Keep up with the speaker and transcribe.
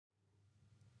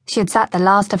She had sat the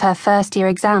last of her first-year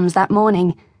exams that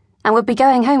morning and would be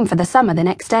going home for the summer the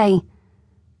next day.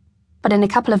 But in a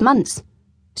couple of months,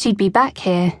 she'd be back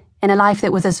here in a life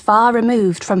that was as far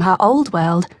removed from her old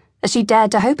world as she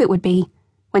dared to hope it would be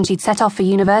when she'd set off for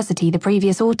university the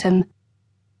previous autumn.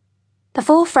 The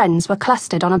four friends were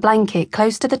clustered on a blanket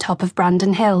close to the top of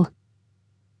Brandon Hill.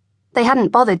 They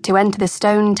hadn't bothered to enter the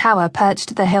stone tower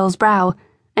perched at the hill's brow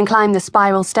and climb the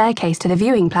spiral staircase to the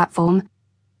viewing platform,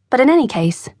 but in any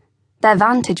case, their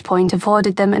vantage point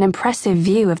afforded them an impressive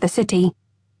view of the city,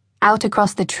 out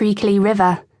across the treacly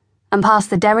river and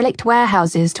past the derelict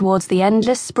warehouses towards the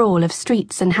endless sprawl of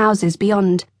streets and houses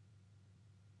beyond.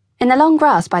 In the long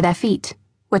grass by their feet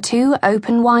were two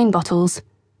open wine bottles,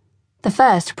 the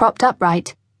first propped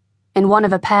upright, in one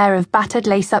of a pair of battered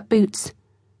lace-up boots,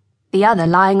 the other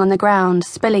lying on the ground,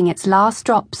 spilling its last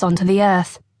drops onto the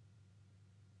earth.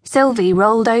 Sylvie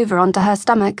rolled over onto her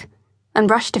stomach and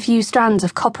brushed a few strands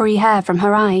of coppery hair from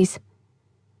her eyes.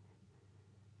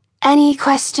 "Any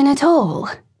question at all?"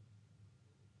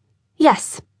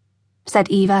 "Yes," said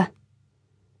Eva.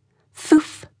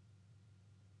 "Foof."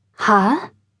 "Huh?"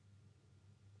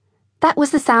 "That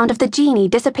was the sound of the genie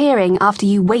disappearing after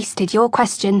you wasted your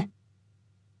question."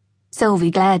 Sylvie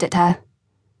glared at her.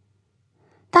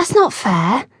 "That's not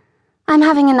fair. I'm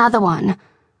having another one.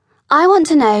 I want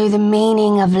to know the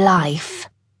meaning of life."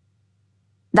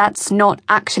 "That's not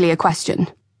actually a question."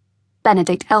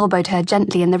 Benedict elbowed her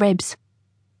gently in the ribs.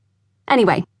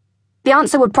 "Anyway, the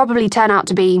answer would probably turn out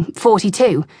to be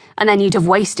 42, and then you'd have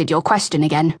wasted your question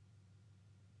again."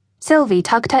 Sylvie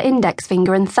tugged her index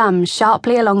finger and thumb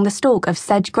sharply along the stalk of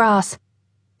sedge grass,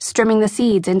 strimming the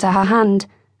seeds into her hand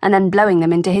and then blowing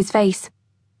them into his face.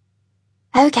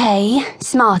 "Okay,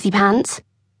 smarty pants.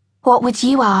 What would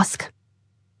you ask?"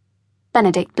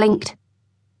 Benedict blinked.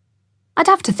 "I'd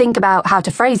have to think about how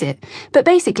to phrase it, but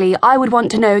basically I would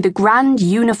want to know the grand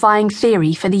unifying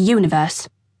theory for the universe."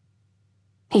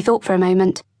 He thought for a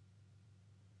moment.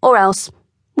 "Or else,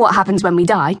 what happens when we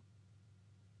die?"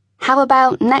 "How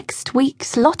about next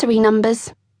week's lottery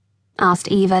numbers?" asked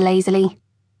Eva lazily.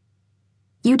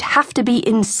 "You'd have to be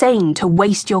insane to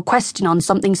waste your question on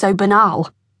something so banal,"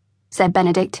 said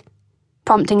Benedict,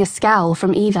 prompting a scowl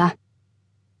from Eva.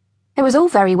 It was all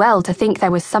very well to think there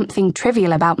was something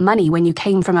trivial about money when you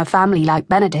came from a family like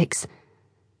Benedict's,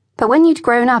 but when you'd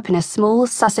grown up in a small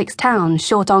Sussex town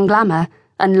short on glamour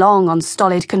and long on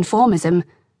stolid conformism,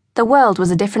 the world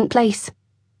was a different place.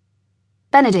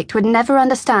 Benedict would never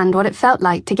understand what it felt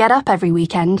like to get up every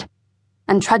weekend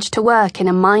and trudge to work in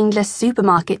a mindless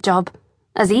supermarket job,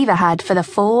 as Eva had for the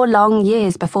 4 long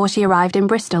years before she arrived in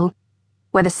Bristol,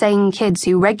 where the same kids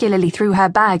who regularly threw her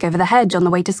bag over the hedge on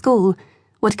the way to school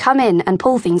would come in and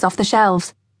pull things off the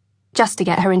shelves, just to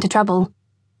get her into trouble.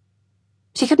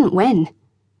 She couldn't win.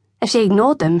 If she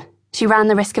ignored them, she ran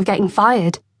the risk of getting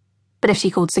fired, but if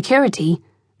she called security,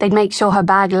 they'd make sure her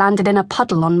bag landed in a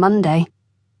puddle on Monday.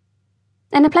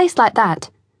 In a place like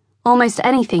that, almost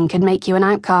anything could make you an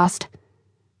outcast.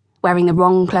 Wearing the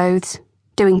wrong clothes,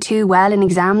 doing too well in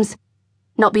exams,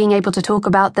 not being able to talk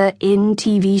about the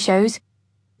in-TV shows,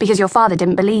 because your father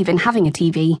didn't believe in having a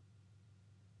TV.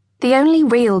 The only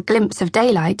real glimpse of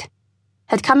daylight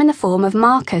had come in the form of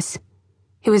Marcus,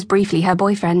 who was briefly her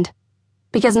boyfriend,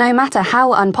 because no matter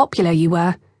how unpopular you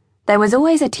were, there was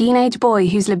always a teenage boy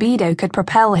whose libido could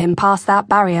propel him past that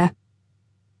barrier.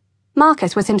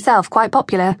 Marcus was himself quite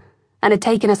popular and had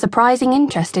taken a surprising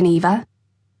interest in Eva,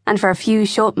 and for a few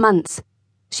short months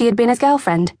she had been his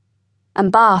girlfriend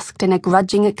and basked in a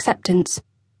grudging acceptance.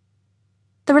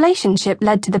 The relationship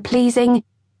led to the pleasing,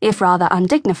 if rather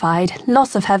undignified,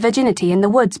 loss of her virginity in the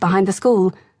woods behind the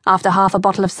school after half a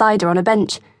bottle of cider on a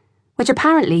bench, which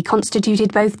apparently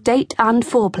constituted both date and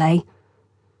foreplay.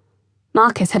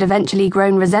 Marcus had eventually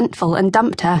grown resentful and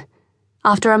dumped her,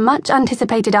 after a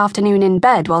much-anticipated afternoon in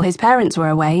bed while his parents were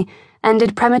away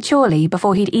ended prematurely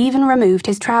before he'd even removed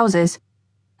his trousers,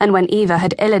 and when Eva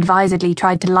had ill-advisedly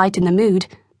tried to lighten the mood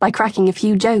by cracking a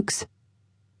few jokes.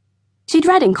 She'd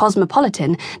read in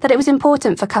Cosmopolitan that it was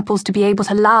important for couples to be able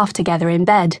to laugh together in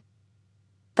bed.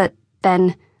 But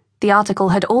then, the article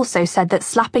had also said that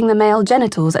slapping the male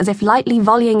genitals as if lightly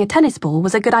volleying a tennis ball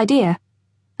was a good idea,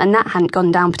 and that hadn't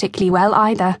gone down particularly well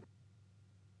either.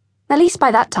 At least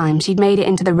by that time she'd made it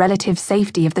into the relative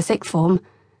safety of the sixth form,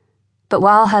 but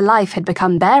while her life had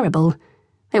become bearable,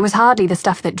 it was hardly the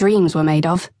stuff that dreams were made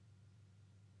of.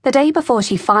 The day before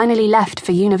she finally left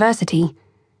for university,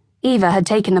 Eva had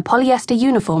taken the polyester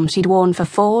uniform she'd worn for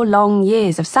 4 long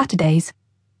years of Saturdays,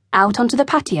 out onto the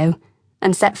patio,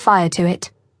 and set fire to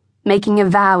it, making a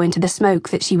vow into the smoke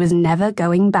that she was never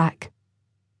going back.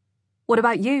 "What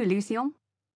about you, Lucien?"